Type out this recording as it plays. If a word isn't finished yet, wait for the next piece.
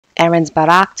Aaron's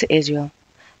BaRaK to Israel.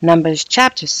 Numbers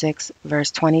chapter 6,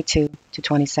 verse 22 to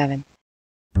 27.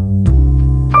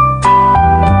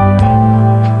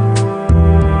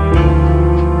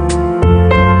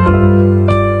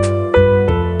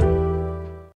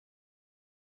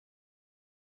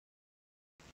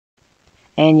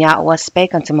 And Yahuah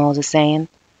spake unto Moses, saying,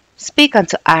 Speak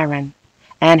unto Aaron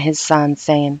and his sons,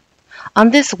 saying, On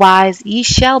this wise ye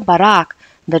shall BaRaK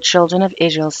the children of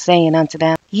Israel, saying unto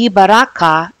them, Ye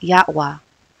BaRaK Yahuah,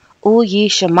 U ye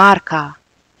Shemarka,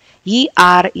 Ye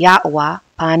ar Yahuah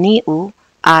paniu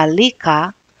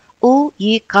alika, U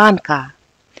ye Kanka,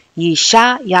 Ye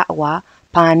sha Yahuah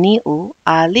paniu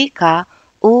alika,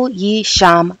 U ye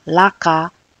Sham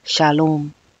laka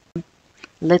shalom.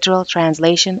 Literal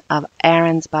translation of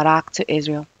Aaron's BaRaK to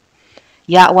Israel.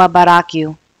 Yahuah BaRaK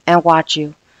you, and watch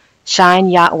you. Shine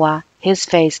Yahuah his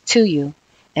face to you,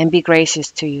 and be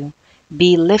gracious to you.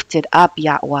 Be lifted up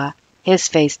Yahuah his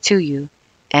face to you,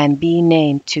 and be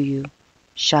named to you.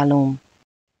 Shalom.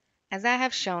 As I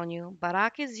have shown you,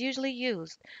 BaRaK is usually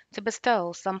used to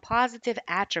bestow some positive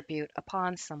attribute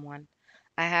upon someone.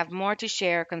 I have more to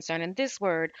share concerning this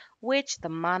word, which the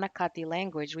Manakahthey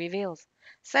language reveals,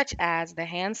 such as the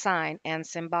hand sign and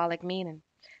symbolic meaning.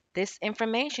 This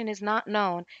information is not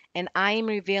known, and I am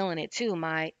revealing it to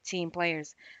my team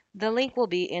players. The link will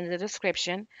be in the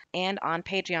description and on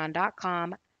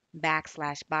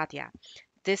patreon.com/Batya.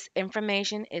 This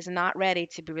information is not ready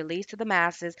to be released to the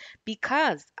masses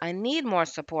because I need more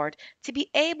support to be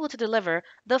able to deliver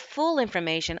the full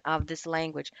information of this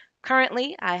language.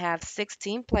 Currently, I have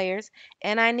 16 players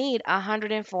and I need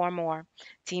 104 more.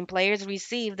 Team players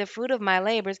receive the fruit of my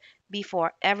labors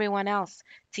before everyone else.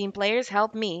 Team players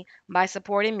help me by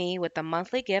supporting me with a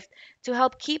monthly gift to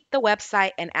help keep the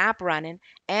website and app running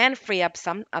and free up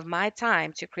some of my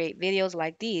time to create videos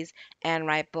like these and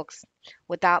write books.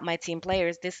 Without my team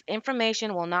players, this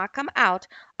information will not come out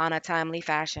on a timely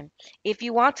fashion. If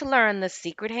you want to learn the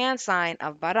secret hand sign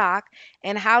of BaRaK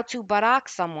and how to BaRaK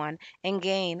someone and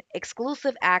gain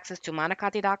exclusive access to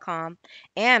Manakahthey.com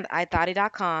and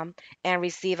iThoughty.com and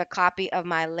receive a copy of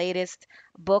my latest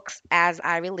books as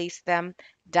I release them,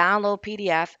 download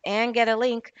PDF, and get a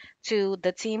link to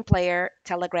the team player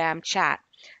Telegram chat,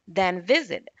 then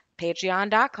visit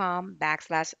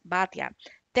patreon.com/Batya.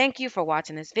 Thank you for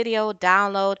watching this video.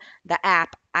 Download the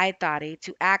app iThoughty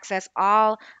to access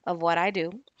all of what I do.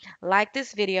 Like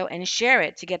this video and share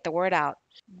it to get the word out.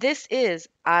 This is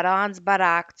Aaron's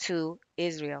BaRaK to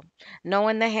Israel.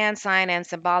 Knowing the hand sign and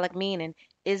symbolic meaning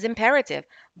is imperative,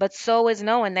 but so is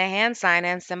knowing the hand sign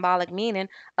and symbolic meaning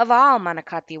of all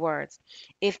Manakahthey words.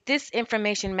 If this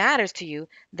information matters to you,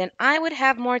 then I would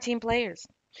have more team players.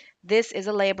 This is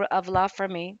a labor of love for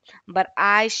me, but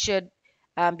I should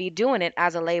be doing it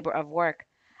as a labor of work.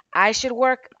 I should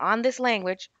work on this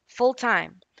language full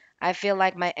time. I feel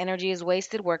like my energy is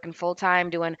wasted working full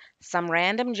time doing some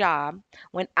random job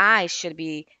when I should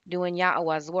be doing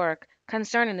Yahuah's work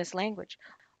concerning this language.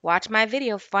 Watch my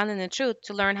video, Finding the Truth,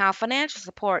 to learn how financial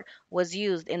support was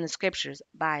used in the scriptures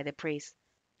by the priest.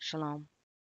 Shalom.